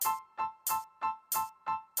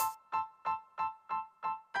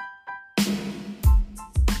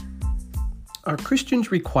Are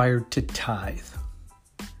Christians required to tithe?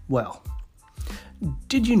 Well,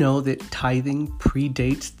 did you know that tithing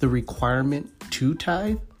predates the requirement to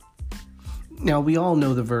tithe? Now, we all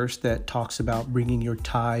know the verse that talks about bringing your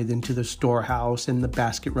tithe into the storehouse and the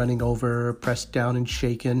basket running over, pressed down and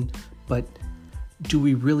shaken, but do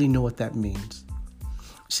we really know what that means?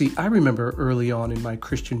 See, I remember early on in my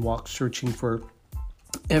Christian walk searching for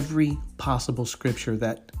every possible scripture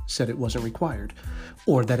that said it wasn't required,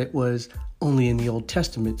 or that it was only in the Old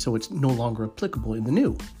Testament, so it's no longer applicable in the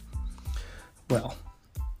New. Well,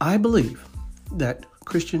 I believe that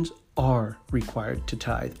Christians are required to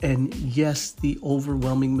tithe. And yes, the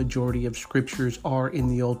overwhelming majority of scriptures are in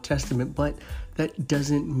the Old Testament, but that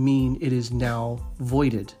doesn't mean it is now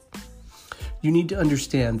voided. You need to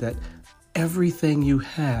understand that everything you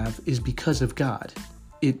have is because of God.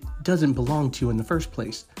 It doesn't belong to you in the first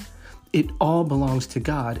place. It all belongs to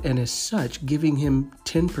God, and as such, giving him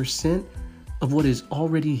 10% of what is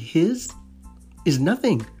already his is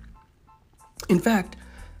nothing. In fact,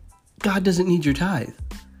 God doesn't need your tithe.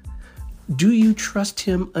 Do you trust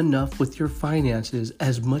him enough with your finances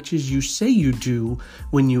as much as you say you do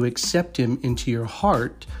when you accept him into your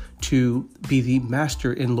heart to be the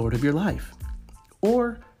master and Lord of your life?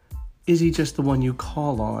 Or is he just the one you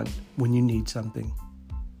call on when you need something?